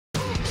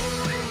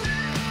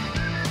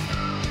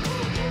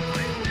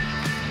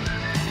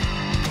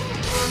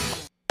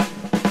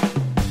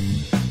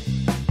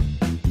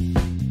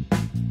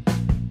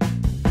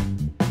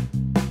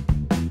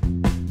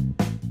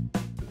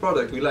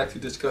product we like to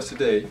discuss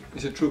today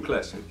is a true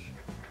classic.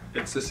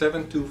 It's the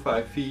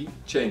 725V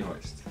chain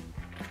hoist.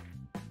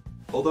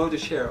 Although the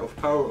share of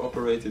power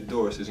operated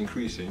doors is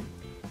increasing,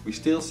 we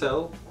still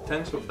sell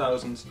tens of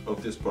thousands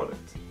of this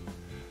product,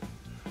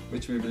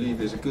 which we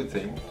believe is a good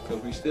thing,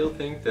 because we still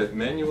think that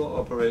manual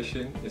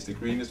operation is the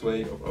greenest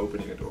way of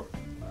opening a door.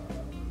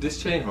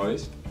 This chain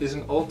hoist is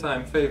an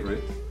all-time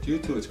favorite due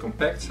to its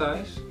compact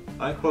size,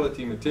 high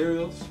quality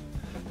materials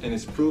and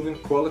its proven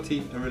quality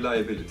and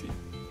reliability.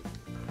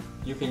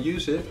 You can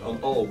use it on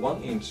all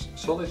 1-inch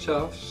solid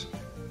shafts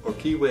or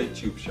keyway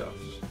tube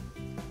shafts.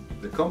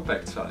 The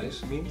compact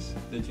size means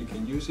that you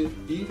can use it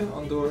even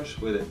on doors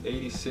with an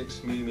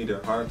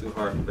 86mm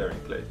heart-to-heart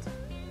bearing plate.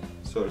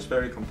 So it's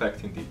very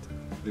compact indeed.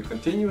 The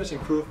continuous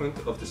improvement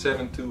of the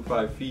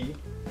 725V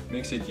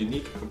makes it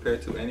unique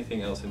compared to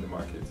anything else in the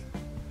market.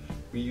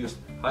 We used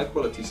high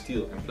quality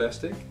steel and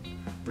plastic,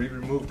 we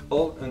removed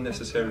all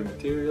unnecessary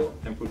material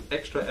and put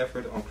extra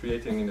effort on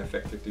creating an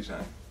effective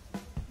design.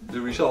 The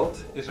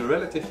result is a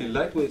relatively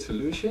lightweight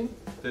solution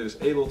that is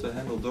able to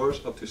handle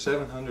doors up to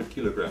 700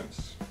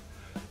 kilograms,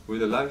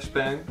 with a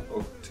lifespan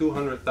of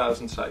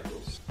 200,000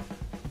 cycles.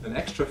 An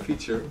extra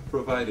feature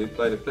provided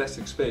by the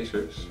plastic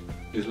spacers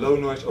is low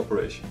noise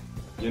operation.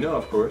 You know,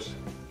 of course,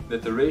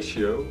 that the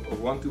ratio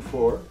of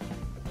 1:4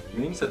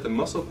 means that the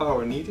muscle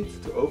power needed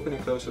to open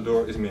and close the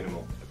door is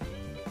minimal.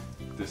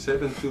 The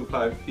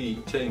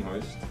 725V chain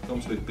hoist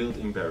comes with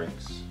built-in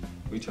bearings,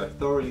 which I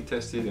thoroughly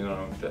tested in our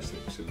own testing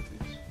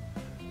facilities.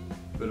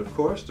 But of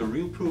course, the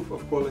real proof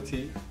of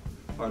quality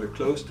are the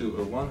close to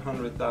a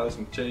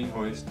 100,000 chain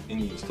hoist in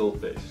the installed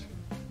base.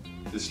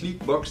 The sleek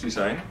box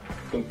design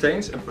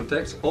contains and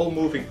protects all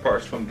moving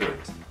parts from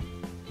dirt.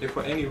 If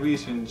for any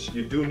reasons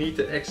you do need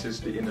to access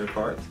the inner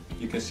part,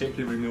 you can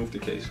simply remove the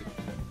casing.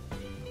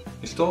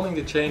 Installing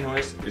the chain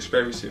hoist is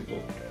very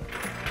simple.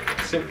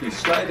 Simply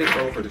slide it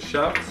over the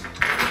shaft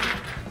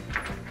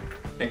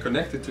and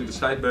connect it to the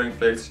side bearing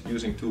plates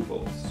using 2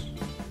 bolts.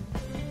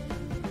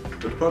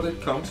 The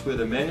product comes with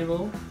a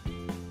manual,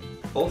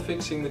 all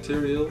fixing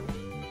material,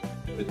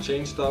 a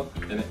chain stop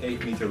and an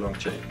 8-meter long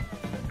chain.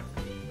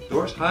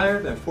 Doors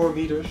higher than 4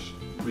 meters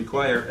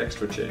require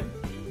extra chain.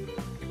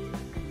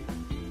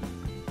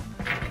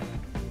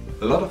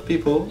 A lot of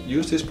people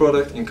use this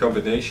product in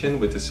combination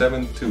with the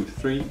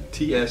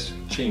 723TS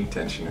chain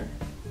tensioner.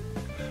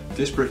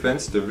 This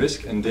prevents the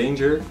risk and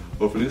danger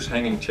of loose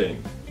hanging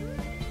chain,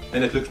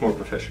 and it looks more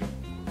professional.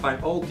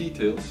 Find all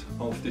details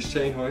of this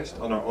chain hoist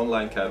on our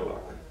online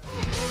catalog.